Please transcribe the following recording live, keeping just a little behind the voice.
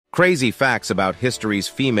Crazy Facts About History's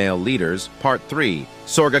Female Leaders, Part 3,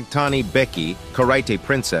 Sorghaghtani Beki, Keraite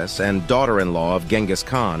princess and daughter-in-law of Genghis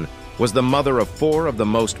Khan, was the mother of 4 of the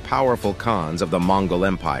most powerful Khans of the Mongol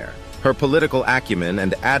Empire. Her political acumen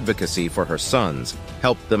and advocacy for her sons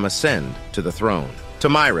helped them ascend to the throne.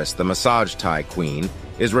 Tomyris, the Massagetae queen,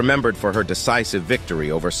 is remembered for her decisive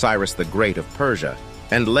victory over Cyrus the Great of Persia,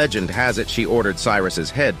 and legend has it she ordered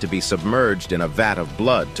Cyrus's head to be submerged in a vat of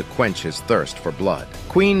blood to quench his thirst for blood.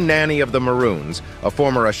 Queen Nanny of the Maroons, a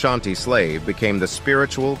former Ashanti slave, became the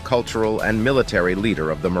spiritual, cultural, and military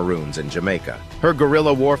leader of the Maroons in Jamaica. Her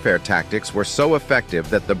guerrilla warfare tactics were so effective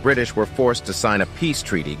that the British were forced to sign a peace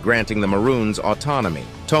treaty granting the Maroons autonomy.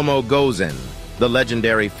 Tomoe Gozen, the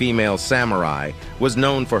legendary female samurai, was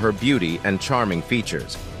known for her beauty and charming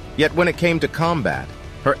features. Yet when it came to combat,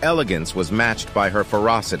 her elegance was matched by her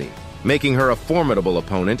ferocity, making her a formidable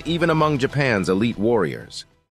opponent even among Japan's elite warriors.